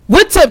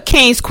up,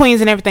 kings,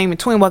 queens, and everything in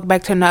between? Welcome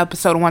back to another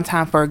episode of One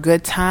Time for a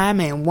Good Time.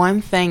 And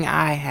one thing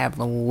I have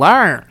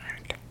learned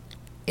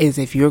is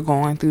if you're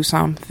going through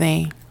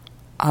something,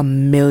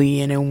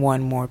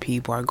 1,000,001 more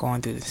people are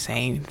going through the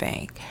same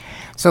thing.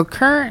 So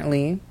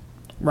currently,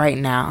 right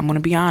now, I'm going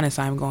to be honest,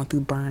 I'm going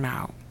through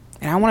burnout.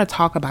 And I want to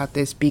talk about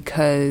this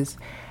because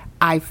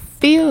I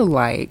feel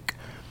like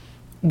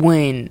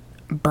when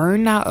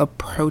burnout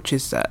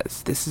approaches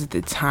us, this is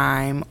the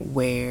time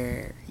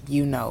where,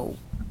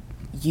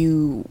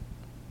 you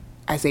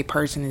as a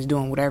person is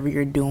doing whatever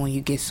you're doing,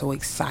 you get so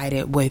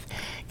excited with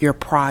your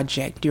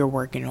project you're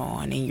working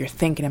on and you're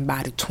thinking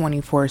about it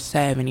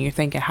 24/7. You're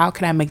thinking, how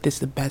can I make this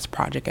the best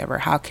project ever?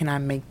 How can I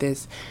make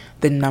this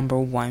the number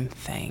one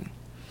thing?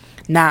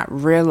 Not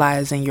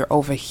realizing you're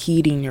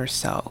overheating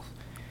yourself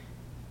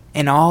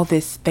and all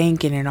this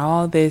thinking and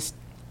all this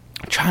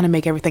trying to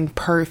make everything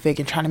perfect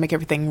and trying to make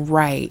everything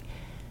right.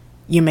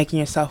 You're making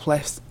yourself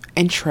less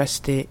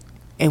interested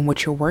in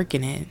what you're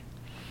working in.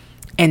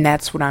 And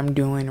that's what I'm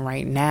doing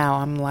right now.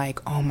 I'm like,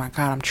 oh my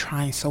God, I'm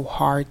trying so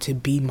hard to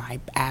be my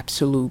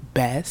absolute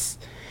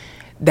best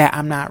that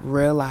I'm not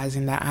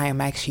realizing that I am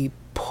actually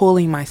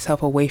pulling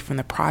myself away from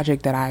the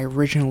project that I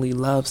originally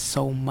loved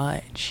so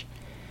much.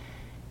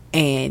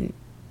 And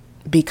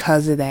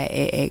because of that,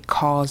 it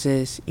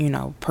causes,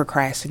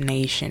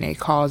 procrastination. It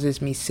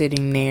causes me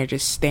sitting there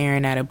just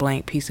staring at a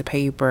blank piece of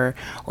paper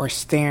or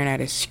staring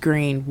at a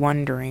screen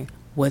wondering,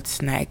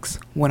 what's next?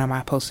 What am I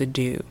supposed to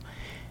do?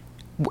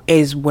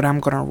 Is what I'm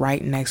going to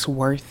write next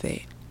worth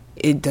it?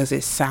 Does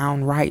it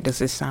sound right?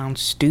 Does it sound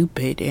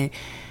stupid? And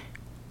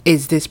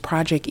is this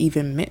project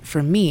even meant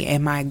for me?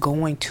 Am I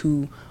going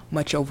too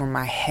much over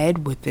my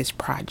head with this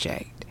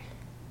project?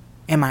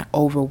 Am I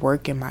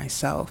overworking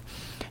myself?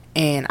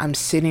 And I'm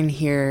sitting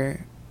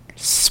here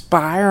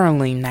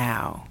spiraling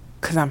now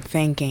because I'm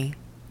thinking,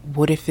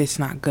 what if it's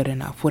not good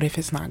enough? What if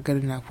it's not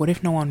good enough? What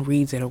if no one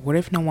reads it? Or what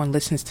if no one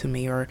listens to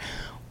me? Or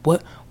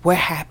what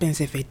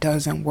happens if it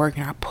doesn't work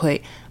and I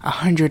put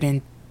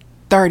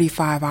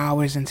 135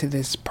 hours into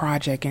this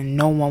project and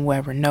no one will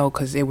ever know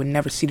because it would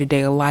never see the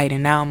day of light?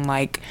 And now I'm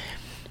like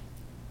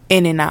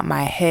in and out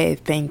my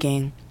head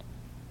thinking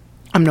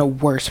I'm the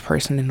worst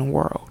person in the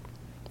world.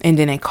 And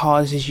then it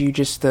causes you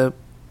just to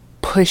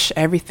push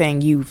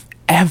everything you've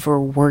ever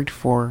worked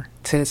for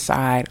to the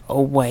side,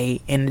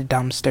 away, in the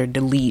dumpster,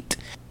 delete.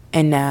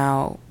 And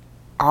now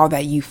all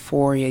that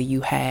euphoria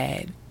you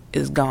had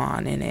is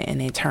gone,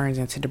 and it turns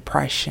into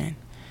depression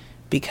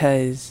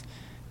because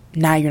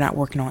now you're not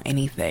working on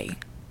anything.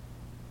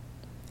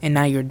 And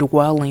now you're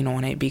dwelling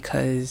on it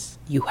because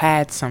you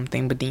had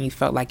something, but then you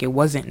felt like it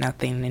wasn't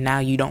nothing, and now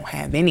you don't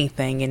have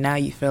anything, and now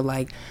you feel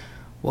like,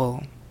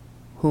 well,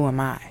 who am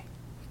I?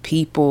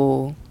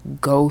 People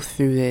go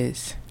through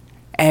this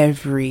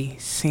every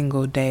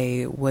single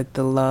day with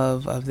the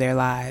love of their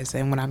lives.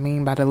 And what I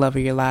mean by the love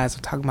of your lives,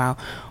 I'm talking about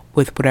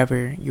with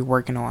whatever you're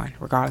working on,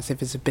 regardless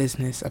if it's a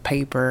business, a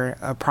paper,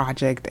 a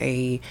project,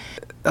 a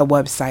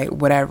website,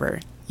 whatever.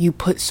 You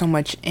put so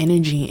much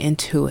energy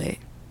into it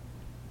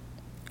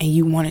and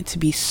you want it to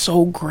be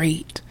so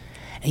great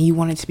and you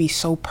want it to be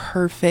so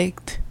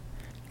perfect,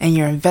 and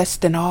you're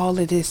investing all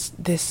of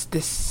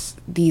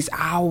these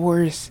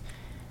hours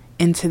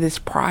into this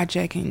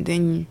project, and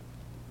then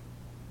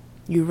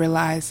you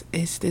realize,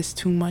 is this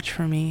too much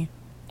for me?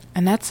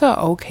 And that's a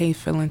okay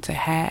feeling to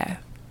have.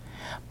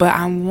 But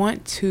I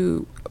want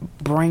to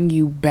bring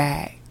you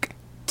back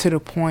to the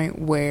point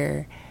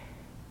where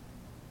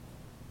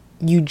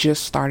you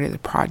just started the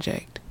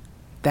project.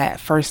 That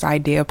first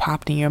idea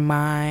popped in your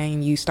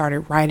mind. You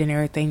started writing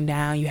everything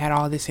down. You had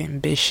all this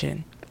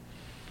ambition.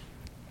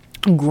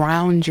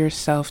 Ground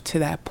yourself to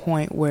that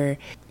point where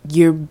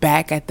you're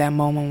back at that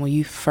moment when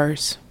you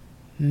first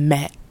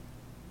met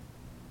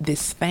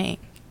this thing.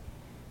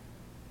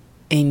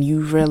 And you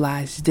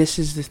realize, this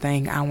is the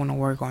thing I want to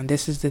work on.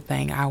 This is the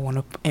thing I want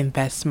to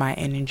invest my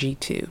energy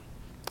to.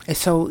 It's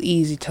so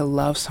easy to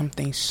love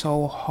something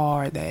so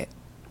hard that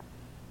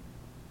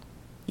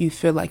you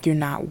feel like you're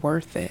not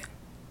worth it.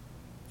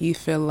 You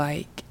feel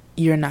like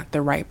you're not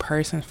the right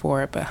person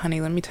for it. But honey,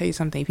 let me tell you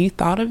something. If you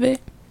thought of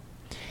it,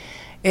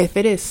 if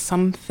it is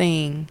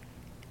something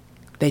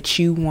that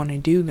you want to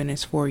do, then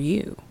it's for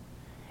you.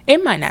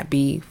 It might not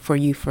be for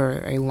you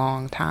for a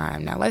long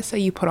time. Now, let's say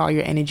you put all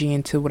your energy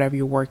into whatever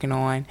you're working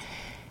on,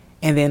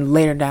 and then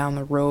later down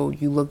the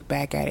road, you look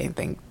back at it and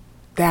think,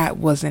 that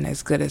wasn't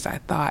as good as I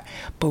thought.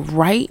 But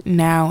right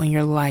now in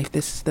your life,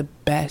 this is the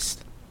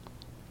best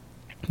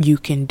you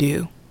can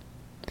do.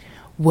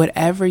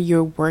 Whatever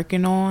you're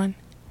working on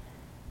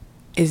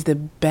is the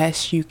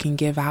best you can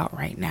give out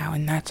right now,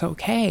 and that's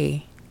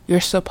okay. You're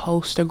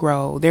supposed to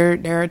grow. There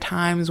are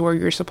times where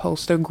you're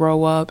supposed to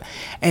grow up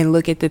and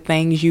look at the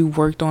things you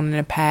worked on in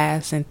the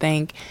past and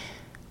think,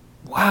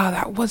 wow,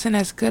 that wasn't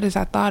as good as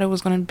I thought it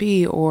was going to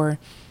be, or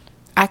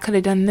I could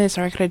have done this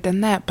or I could have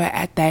done that. But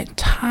at that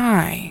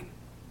time,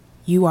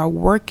 you are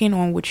working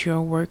on what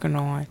you're working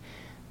on.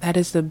 That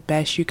is the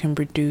best you can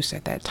produce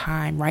at that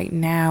time. Right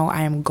now,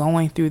 I am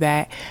going through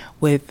that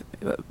with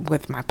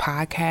my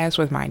podcast,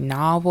 with my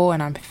novel,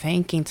 and I'm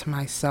thinking to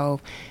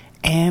myself,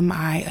 Am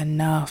I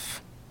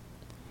enough?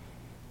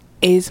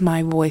 Is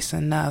my voice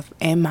enough?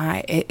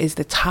 Is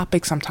the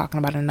topics I'm talking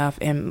about enough?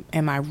 Am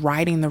I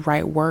writing the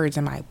right words?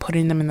 Am I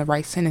putting them in the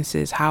right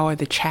sentences? How are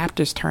the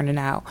chapters turning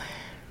out?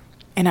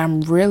 And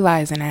I'm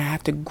realizing I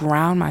have to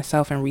ground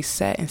myself and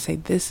reset and say,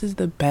 this is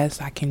the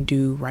best I can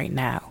do right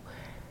now.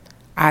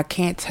 I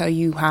can't tell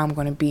you how I'm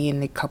going to be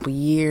in a couple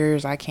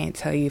years. I can't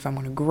tell you if I'm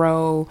going to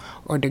grow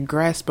or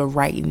digress. But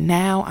right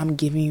now, I'm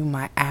giving you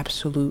my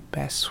absolute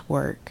best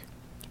work.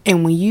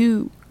 And when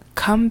you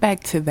come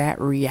back to that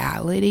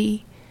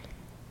reality,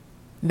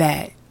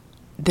 that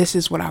this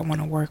is what I want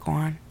to work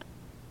on,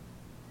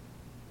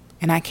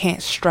 and I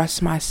can't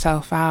stress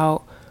myself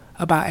out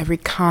about every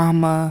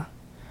comma,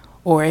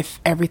 or if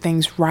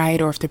everything's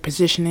right, or if the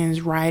positioning is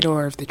right,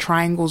 or if the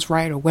triangle's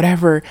right, or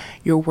whatever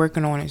you're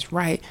working on is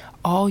right.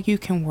 All you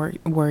can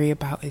worry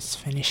about is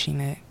finishing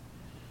it.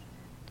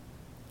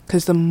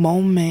 Because the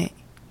moment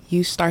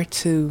you start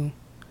to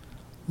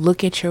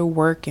look at your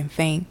work and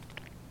think,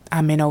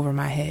 I'm in over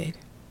my head,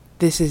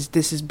 this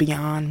is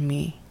beyond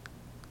me,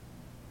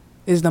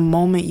 is the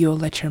moment you'll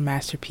let your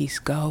masterpiece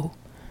go.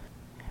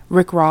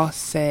 Rick Ross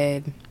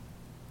said,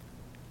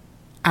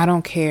 I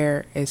don't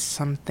care if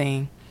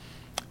something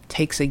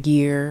takes a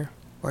year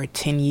or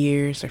 10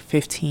 years or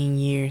 15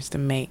 years to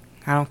make.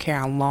 I don't care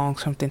how long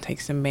something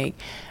takes to make.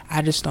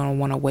 I just don't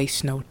want to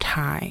waste no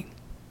time.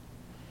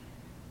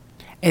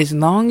 As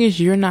long as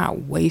you're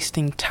not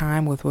wasting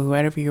time with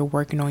whatever you're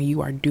working on,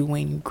 you are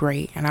doing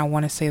great. And I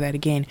want to say that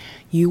again.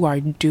 You are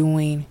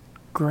doing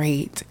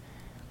great.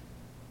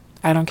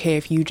 I don't care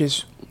if you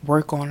just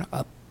work on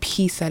a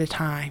piece at a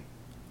time,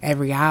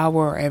 every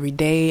hour or every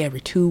day,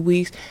 every 2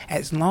 weeks.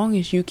 As long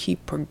as you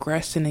keep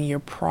progressing in your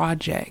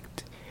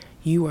project,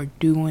 you are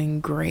doing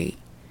great.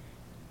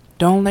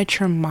 Don't let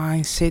your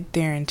mind sit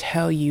there and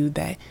tell you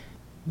that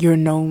you're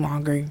no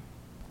longer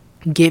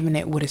giving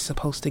it what it's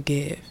supposed to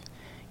give.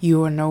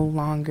 You are no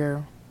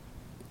longer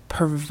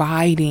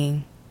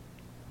providing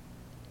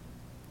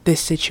this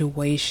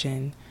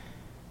situation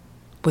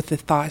with the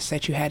thoughts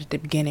that you had at the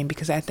beginning.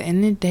 Because at the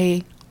end of the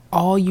day,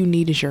 all you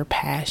need is your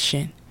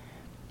passion.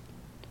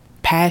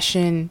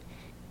 Passion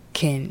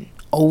can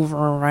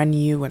overrun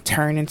you and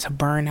turn into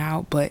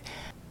burnout, but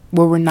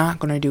what we're not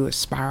going to do is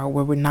spiral.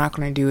 What we're not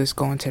going to do is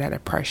go into that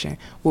depression.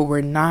 What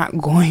we're not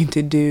going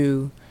to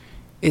do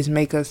is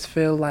make us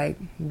feel like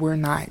we're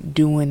not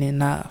doing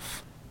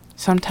enough.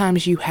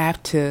 Sometimes you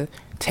have to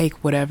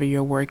take whatever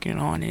you're working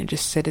on and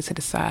just set it to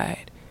the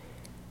side.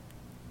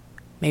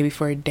 Maybe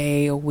for a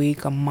day, a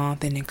week, a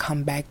month, and then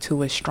come back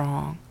to it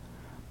strong.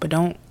 But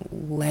don't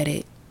let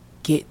it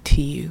get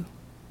to you.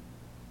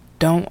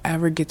 Don't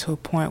ever get to a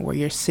point where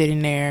you're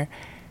sitting there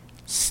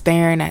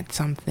staring at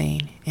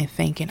something and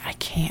thinking, I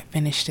can't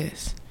finish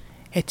this.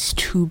 It's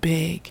too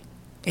big.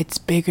 It's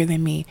bigger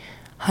than me.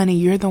 Honey,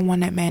 you're the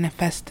one that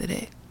manifested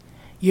it.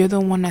 You're the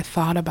one that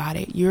thought about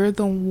it. You're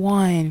the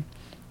one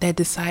that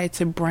decided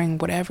to bring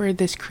whatever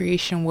this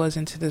creation was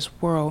into this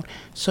world.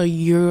 So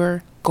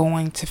you're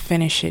going to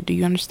finish it. Do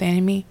you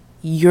understand me?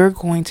 You're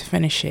going to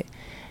finish it.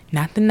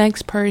 Not the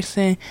next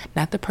person,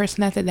 not the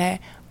person after that,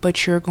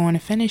 but you're going to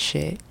finish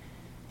it.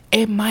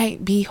 It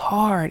might be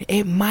hard.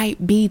 It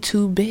might be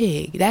too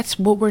big. That's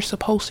what we're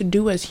supposed to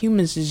do as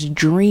humans, is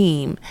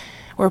dream.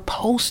 We're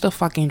supposed to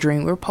fucking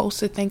dream. We're supposed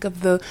to think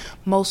of the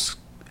most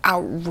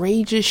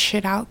outrageous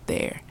shit out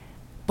there.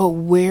 But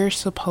we're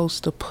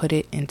supposed to put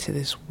it into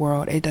this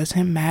world. It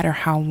doesn't matter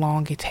how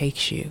long it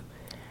takes you.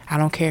 I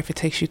don't care if it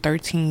takes you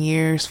 13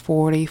 years,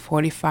 40,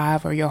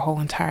 45, or your whole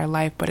entire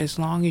life. But as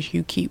long as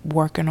you keep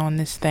working on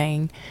this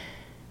thing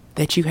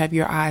that you have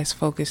your eyes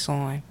focused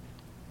on,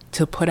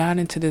 to put out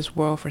into this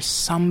world for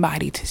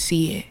somebody to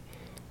see it,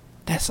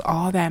 that's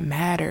all that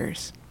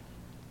matters.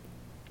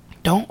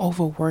 Don't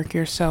overwork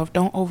yourself.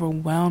 Don't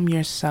overwhelm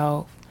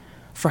yourself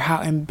for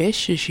how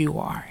ambitious you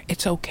are.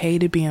 It's okay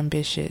to be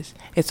ambitious.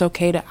 It's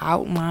okay to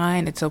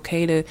outline. It's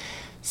okay to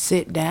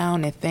sit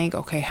down and think,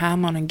 okay, how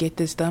am I going to get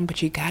this done?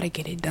 But you got to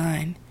get it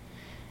done.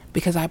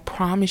 Because I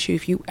promise you,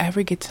 if you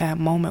ever get to that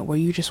moment where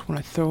you just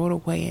want to throw it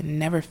away and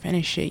never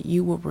finish it,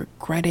 you will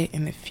regret it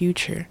in the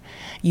future.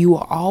 You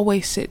will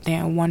always sit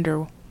there and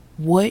wonder,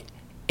 what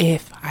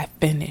if I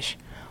finish?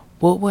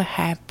 What would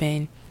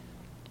happen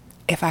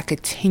if I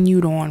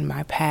continued on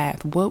my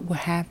path? What would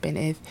happen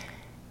if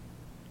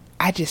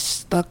I just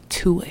stuck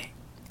to it?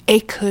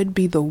 It could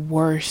be the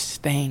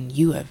worst thing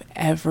you have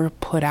ever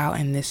put out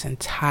in this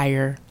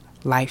entire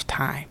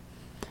lifetime.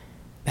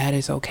 That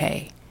is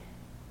okay.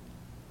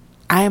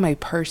 I am a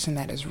person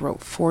that has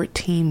wrote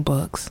 14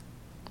 books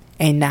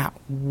and not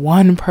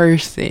one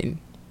person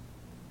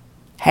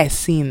has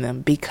seen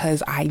them,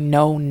 because I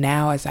know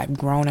now as I've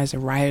grown as a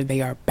writer,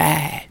 they are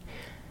bad.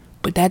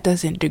 But that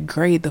doesn't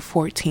degrade the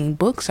 14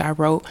 books I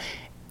wrote.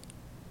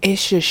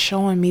 It's just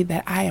showing me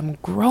that I am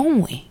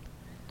growing.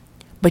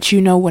 But you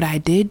know what I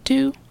did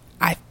do?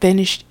 I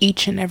finished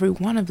each and every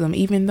one of them,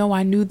 even though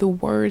I knew the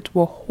words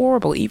were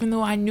horrible, even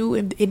though I knew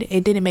it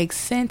didn't make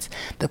sense.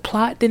 The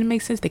plot didn't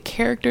make sense. The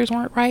characters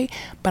weren't right,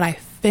 but I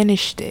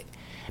finished it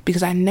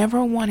because I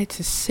never wanted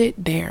to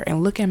sit there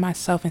and look at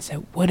myself and say,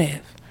 what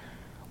if?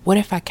 What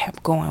if I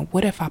kept going?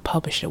 What if I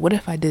published it? What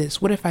if I did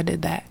this? What if I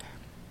did that?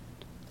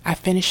 I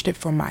finished it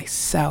for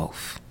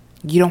myself.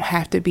 You don't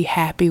have to be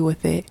happy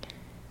with it.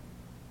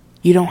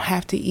 You don't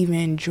have to even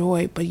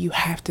enjoy it, but you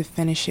have to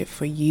finish it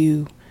for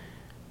you.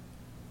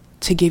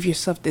 To give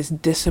yourself this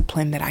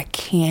discipline that I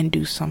can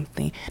do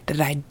something,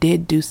 that I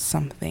did do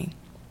something,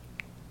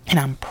 and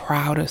I'm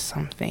proud of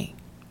something.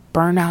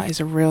 Burnout is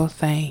a real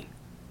thing.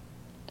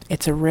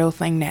 It's a real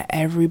thing that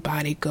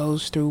everybody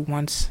goes through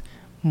once,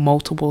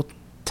 multiple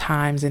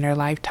times in their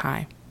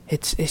lifetime.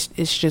 It's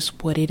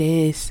just what it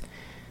is.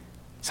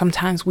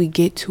 Sometimes we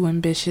get too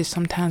ambitious.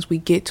 Sometimes we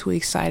get too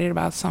excited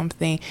about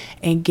something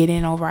and get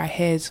in over our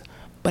heads.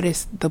 But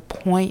it's the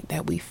point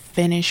that we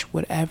finish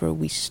whatever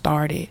we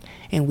started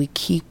and we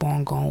keep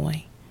on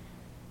going.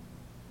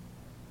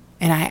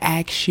 And I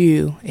ask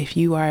you, if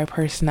you are a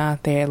person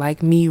out there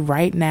like me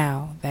right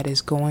now that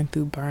is going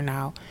through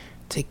burnout,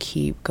 to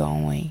keep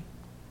going.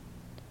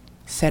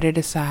 Set it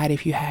aside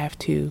if you have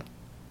to.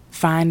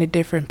 Find a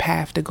different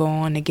path to go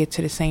on to get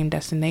to the same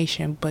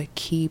destination, but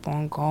keep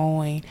on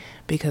going,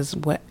 because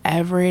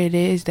whatever it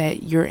is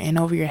that you're in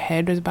over your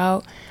head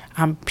about,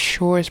 I'm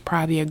sure it's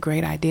probably a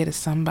great idea to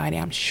somebody.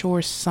 I'm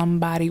sure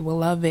somebody will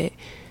love it.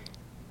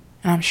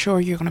 And I'm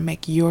sure you're going to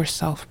make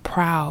yourself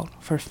proud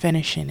for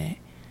finishing it.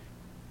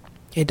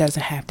 It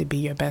doesn't have to be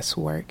your best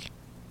work.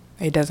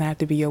 It doesn't have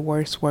to be your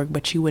worst work,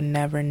 but you would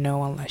never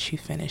know unless you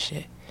finish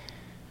it.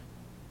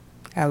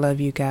 I love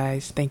you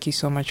guys. Thank you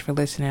so much for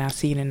listening. I'll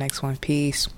see you in the next one. Peace.